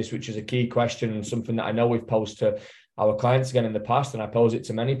add to this, which is a key question, and something that I know we've posed to our clients again in the past, and I pose it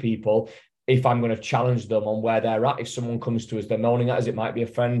to many people, if I'm going to challenge them on where they're at, if someone comes to us, they're moaning at us, it might be a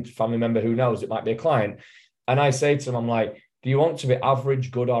friend, family member, who knows, it might be a client. And I say to them, I'm like, do you want to be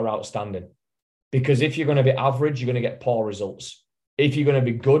average, good, or outstanding? Because if you're going to be average, you're going to get poor results. If you're going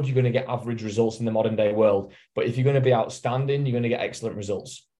to be good, you're going to get average results in the modern day world. But if you're going to be outstanding, you're going to get excellent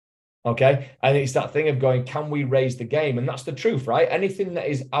results. Okay. And it's that thing of going, can we raise the game? And that's the truth, right? Anything that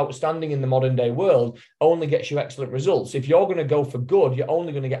is outstanding in the modern day world only gets you excellent results. If you're going to go for good, you're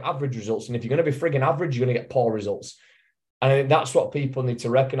only going to get average results. And if you're going to be frigging average, you're going to get poor results. And I think that's what people need to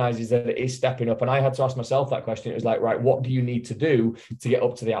recognize, is that it is stepping up. And I had to ask myself that question. It was like, right, what do you need to do to get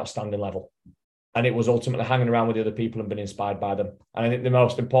up to the outstanding level? And it was ultimately hanging around with the other people and being inspired by them. And I think the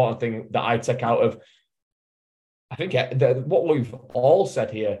most important thing that I take out of, I think what we've all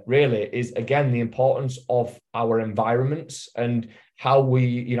said here really is, again, the importance of our environments and how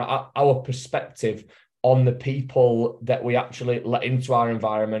we, our perspective on the people that we actually let into our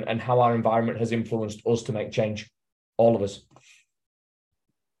environment, and how our environment has influenced us to make change. All of us.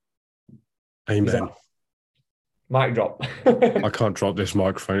 Amen. Mic drop. I can't drop this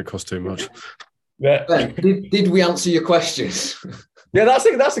microphone. It costs too much. Yeah. Ben, did we answer your questions? Yeah,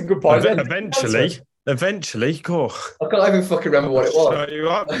 that's a good point. Eventually, cool. I can't even fucking remember what it was. Shut you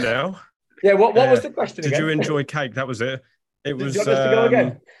up now. Yeah, what was the question again? Did you enjoy cake? That was it. It was. Did you want us to go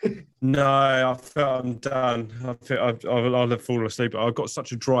again? No, I felt I'm done. I'll have fallen asleep. I've got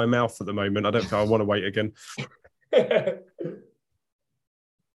such a dry mouth at the moment. I don't think I want to wait again.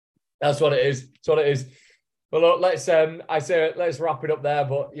 That's what it is. That's what it is. Well, look, let's wrap it up there.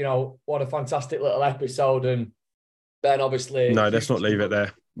 But what a fantastic little episode. And Ben, obviously, no, let's not leave it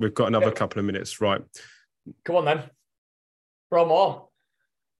there. We've got another couple of minutes, right? Come on then. Throw more.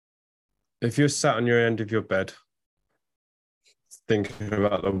 If you're sat on your end of your bed, thinking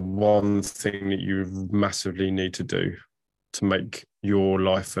about the one thing that you massively need to do to make your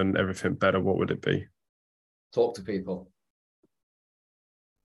life and everything better, what would it be? Talk to people.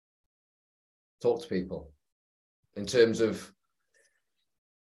 Talk to people. In terms of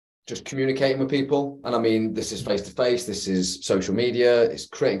just communicating with people. And I mean, this is face-to-face, this is social media, it's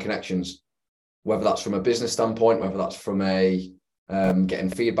creating connections, whether that's from a business standpoint, whether that's from a getting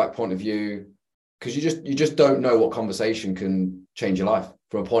feedback point of view, because you just don't know what conversation can change your life.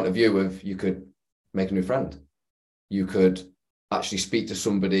 From a point of view of, you could make a new friend. You could actually speak to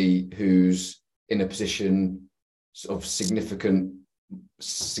somebody who's in a position of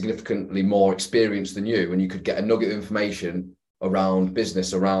significantly more experience than you, and you could get a nugget of information around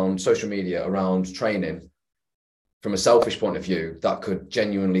business, around social media, around training. From a selfish point of view, that could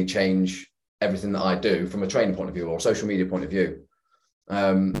genuinely change everything that I do from a training point of view or a social media point of view.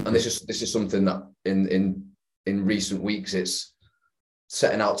 And this is something that in recent weeks, it's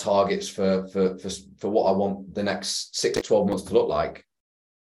setting out targets for what I want the next 6 to 12 months to look like.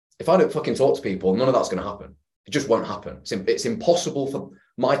 If I don't fucking talk to people, none of that's going to happen. It just won't happen. It's impossible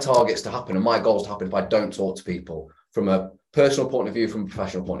my targets to happen and my goals to happen if I don't talk to people from a personal point of view, from a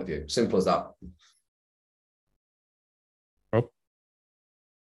professional point of view. Simple as that.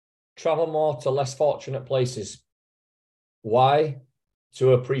 Travel more to less fortunate places. Why?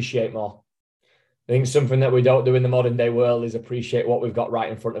 To appreciate more. I think something that we don't do in the modern day world is appreciate what we've got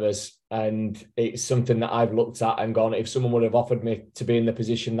right in front of us. And it's something that I've looked at and gone, if someone would have offered me to be in the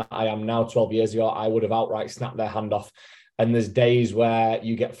position that I am now 12 years ago, I would have outright snapped their hand off. And there's days where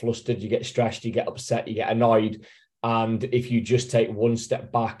you get flustered, you get stressed, you get upset, you get annoyed. And if you just take one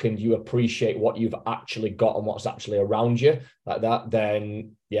step back and you appreciate what you've actually got and what's actually around you like that,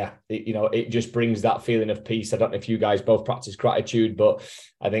 then yeah, it just brings that feeling of peace. I don't know if you guys both practice gratitude, but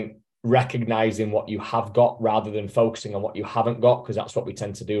I think recognizing what you have got rather than focusing on what you haven't got, because that's what we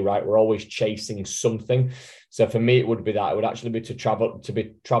tend to do, right? We're always chasing something. So for me, it would be that. It would actually be to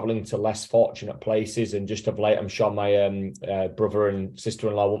be traveling to less fortunate places. And just of late, I'm sure my brother and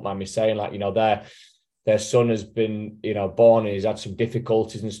sister-in-law won't mind me saying, like, their son has been, born and he's had some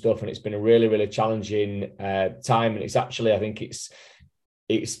difficulties and stuff. And it's been a really, really challenging time. And it's actually, I think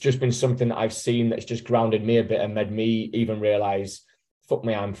it's just been something that I've seen that's just grounded me a bit and made me even realize, fuck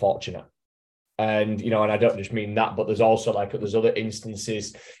me, I'm fortunate. And, and I don't just mean that, but there's also there's other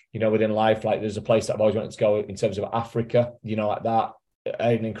instances, within life, like there's a place that I've always wanted to go in terms of Africa, like that,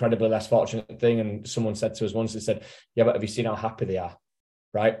 an incredibly less fortunate thing. And someone said to us once, they said, yeah, but have you seen how happy they are?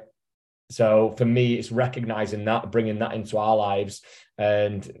 Right. So for me, it's recognizing that, bringing that into our lives,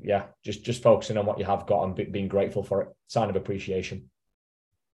 and yeah, just focusing on what you have got and being grateful for it. Sign of appreciation.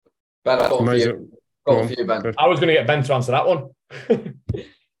 Ben, Go on for you, Ben. I was going to get Ben to answer that one.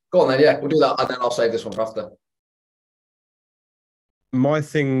 Go on then, yeah, we'll do that, and then I'll save this one for after. My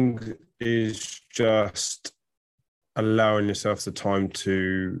thing is just allowing yourself the time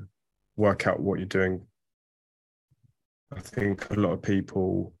to work out what you're doing. I think a lot of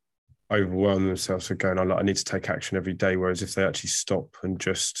people overwhelm themselves with going, I need to take action every day, whereas if they actually stop and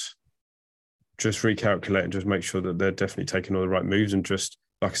just recalculate and just make sure that they're definitely taking all the right moves, and just,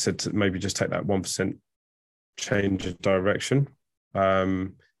 like I said, maybe just take that 1% change of direction.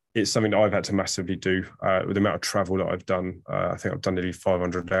 It's something that I've had to massively do with the amount of travel that I've done. I think I've done nearly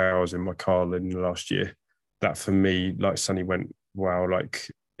 500 hours in my car in the last year. That for me, like Sonny went, wow, like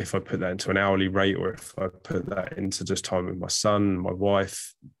if I put that into an hourly rate, or if I put that into just time with my son, my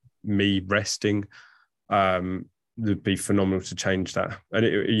wife, me resting, it'd be phenomenal to change that.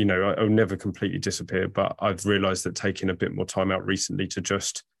 And I'll never completely disappear, but I've realized that taking a bit more time out recently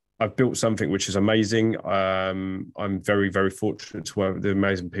I've built something which is amazing. I'm very, very fortunate to work with the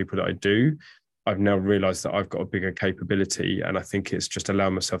amazing people that I do. I've now realized that I've got a bigger capability, and I think it's just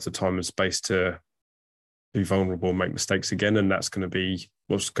allowing myself the time and space to be vulnerable and make mistakes again. And that's going to be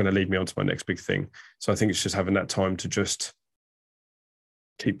what's going to lead me on to my next big thing. So I think it's just having that time to just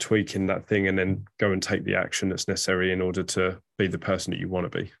keep tweaking that thing and then go and take the action that's necessary in order to be the person that you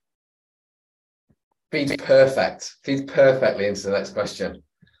want to be. Feeds perfectly into the next question.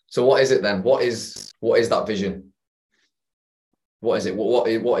 So what is it then? What is that vision? What is it? What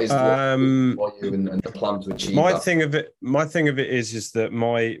is for you and the plan to achieve my that? My thing of it is that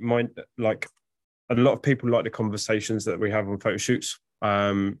my like a lot of people like the conversations that we have on photo shoots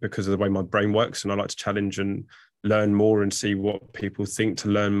because of the way my brain works, and I like to challenge and learn more and see what people think to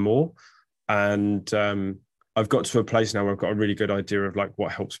learn more. And I've got to a place now where I've got a really good idea of like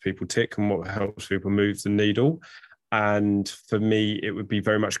what helps people tick and what helps people move the needle. And for me, it would be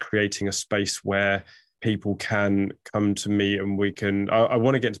very much creating a space where people can come to me and I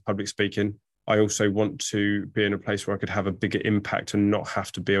want to get into public speaking. I also want to be in a place where I could have a bigger impact and not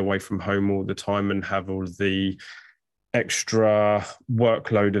have to be away from home all the time and have all the extra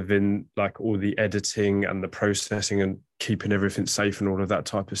workload of like all the editing and the processing and keeping everything safe and all of that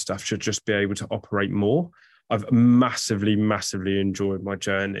type of stuff. Should just be able to operate more. I've massively, massively enjoyed my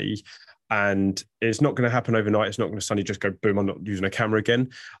journey. And it's not going to happen overnight. It's not going to suddenly just go, boom, I'm not using a camera again.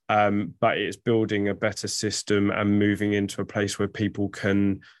 But it's building a better system and moving into a place where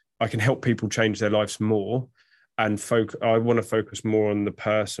I can help people change their lives more. And I want to focus more on the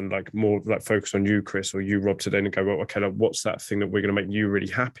person, like more like focus on you, Chris, or you, Rob, today, and go, well, okay, like, what's that thing that we're going to make you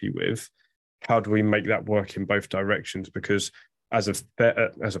really happy with? How do we make that work in both directions? Because as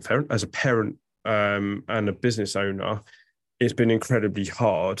a parent and a business owner, it's been incredibly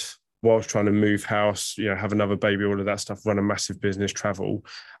hard whilst trying to move house, have another baby, all of that stuff, run a massive business, travel.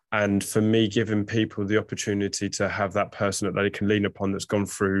 And for me, giving people the opportunity to have that person that they can lean upon that's gone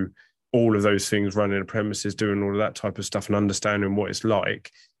through all of those things, running a premises, doing all of that type of stuff and understanding what it's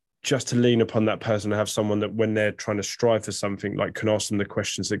like, just to lean upon that person and have someone that when they're trying to strive for something, like can ask them the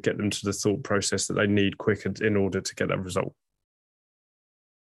questions that get them to the thought process that they need quicker in order to get that result.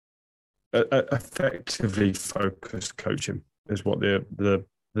 effectively focused coaching is what the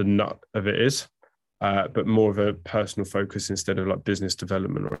nut of it is, but more of a personal focus instead of like business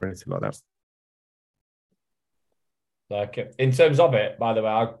development or anything like that. Like in terms of it, by the way,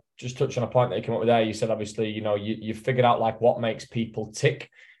 I just touched on a point that you came up with there. You said obviously, you figured out like what makes people tick.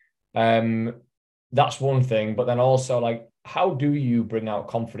 That's one thing, but then also like, how do you bring out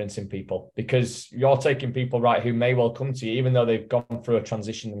confidence in people? Because you're taking people, right, who may well come to you, even though they've gone through a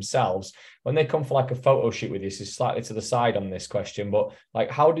transition themselves. When they come for like a photo shoot with you, this is slightly to the side on this question, but like,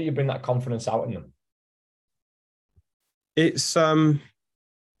 how do you bring that confidence out in them? It's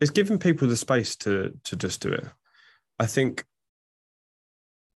giving people the space to just do it. I think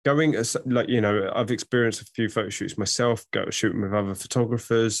going like, I've experienced a few photo shoots myself, go shooting with other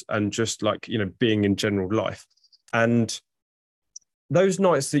photographers, and just like, being in general life. And those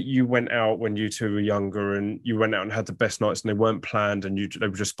nights that you went out when you two were younger and you went out and had the best nights and they weren't planned and they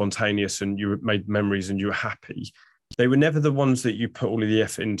were just spontaneous and you made memories and you were happy, they were never the ones that you put all of the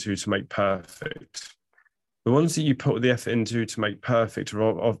effort into to make perfect. The ones that you put the effort into to make perfect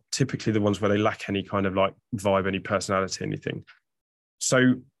are typically the ones where they lack any kind of like vibe, any personality, anything.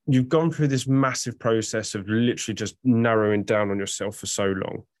 So you've gone through this massive process of literally just narrowing down on yourself for so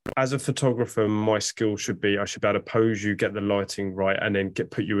long. As a photographer, my skill should be, I should be able to pose you, get the lighting right, and then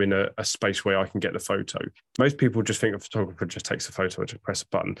put you in a space where I can get the photo. Most people just think a photographer just takes a photo and just press a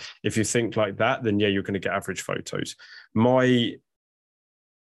button. If you think like that, then yeah, you're going to get average photos. My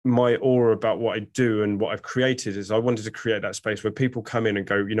aura about what I do and what I've created is I wanted to create that space where people come in and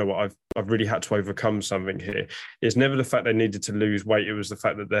go, you know what, I've really had to overcome something here. It's never the fact they needed to lose weight. It was the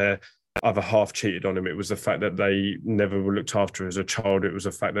fact that their other half cheated on them. It was the fact that they never were looked after as a child. It was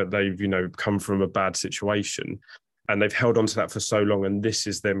the fact that they've, come from a bad situation and they've held on to that for so long. And this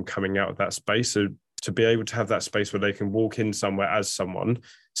is them coming out of that space. So to be able to have that space where they can walk in somewhere as someone,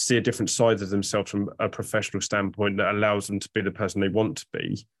 see a different side of themselves from a professional standpoint that allows them to be the person they want to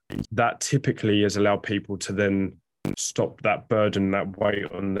be, that typically has allowed people to then stop that burden, that weight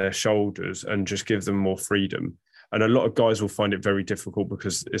on their shoulders and just give them more freedom. And a lot of guys will find it very difficult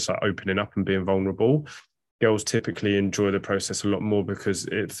because it's like opening up and being vulnerable. Girls typically enjoy the process a lot more because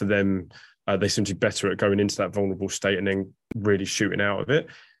for them, they seem to be better at going into that vulnerable state and then really shooting out of it.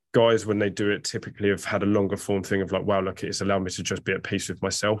 Guys, when they do it, typically have had a longer form thing of like, wow, look, it's allowed me to just be at peace with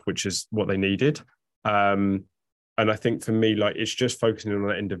myself, which is what they needed. And I think for me, like, it's just focusing on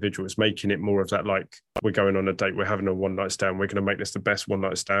that individual. It's making it more of that, like, we're going on a date, we're having a one night stand, we're going to make this the best one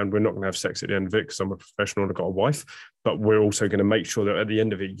night stand. We're not going to have sex at the end of it because I'm a professional and I've got a wife, but we're also going to make sure that at the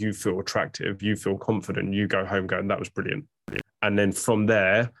end of it, you feel attractive, you feel confident, you go home going, that was brilliant. And then from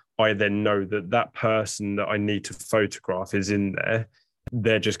there, I then know that that person that I need to photograph is in there.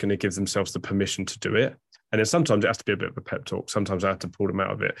 They're just going to give themselves the permission to do it. And then sometimes it has to be a bit of a pep talk. Sometimes I have to pull them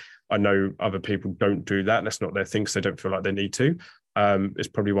out of it. I know other people don't do that. That's not their thing because they don't feel like they need to. It's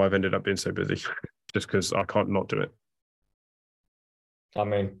probably why I've ended up being so busy, just because I can't not do it. I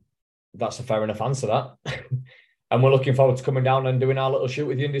mean, that's a fair enough answer, that. And we're looking forward to coming down and doing our little shoot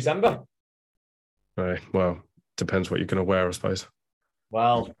with you in December. Well, depends what you're going to wear, I suppose.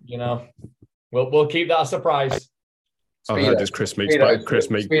 Well, we'll keep that a surprise. I heard this Chris meets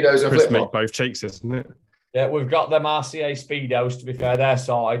both cheeks, isn't it? Yeah, we've got them RCA Speedos, to be fair. They're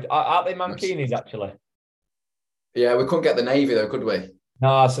sorted. Aren't they mankinis, actually? Yeah, we couldn't get the navy, though, could we?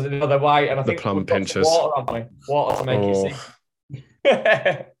 No, so they're white. And I think the plum pinchers. Water, haven't we? Water to make it see.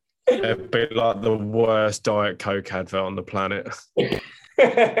 A bit like the worst Diet Coke advert on the planet. Do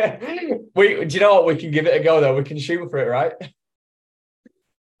you know what? We can give it a go, though. We can shoot for it, right?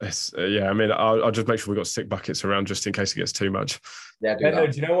 Yeah, I mean, I'll just make sure we've got sick buckets around just in case it gets too much. Yeah, do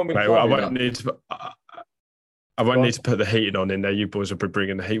you know when we? Mate, I won't need to put the heating on in there. You boys will be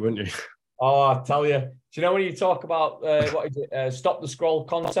bringing the heat, wouldn't you? Oh, I tell you. Do you know when you talk about what is it? Stop the scroll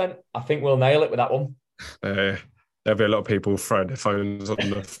content? I think we'll nail it with that one. There'll be a lot of people throwing their phones on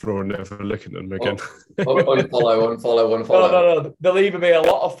the floor and never looking at them again. Unfollow. No. There'll either be a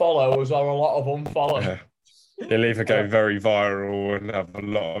lot of follows or a lot of unfollow. Yeah. You'll either go very viral and have a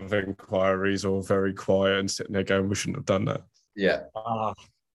lot of inquiries or very quiet and sitting there going, we shouldn't have done that. Yeah.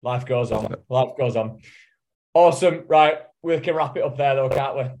 Life goes on. Awesome. Right. We can wrap it up there, though,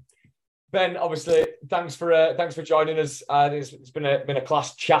 can't we? Ben, obviously, thanks for joining us. It's been a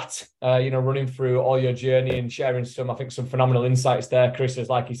class chat, running through all your journey and sharing some phenomenal insights there. Chris, as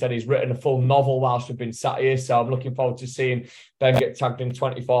like he said, he's written a full novel whilst we've been sat here, so I'm looking forward to seeing Ben get tagged in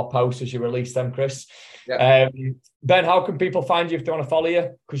 24 posts as you release them, Chris. Yeah. Ben, how can people find you if they want to follow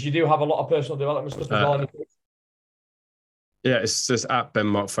you? Because you do have a lot of personal development stuff as well. Yeah, it's just at Ben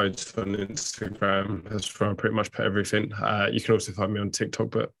Mark Photos on Instagram. That's where I pretty much put everything. You can also find me on TikTok,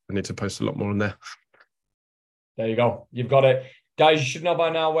 but I need to post a lot more on there. There you go. You've got it. Guys, you should know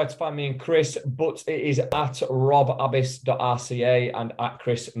by now where to find me and Chris, but it is at robabbis.rca and at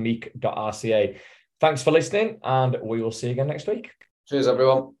chrismeek.rca. Thanks for listening, and we will see you again next week. Cheers,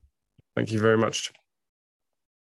 everyone. Thank you very much.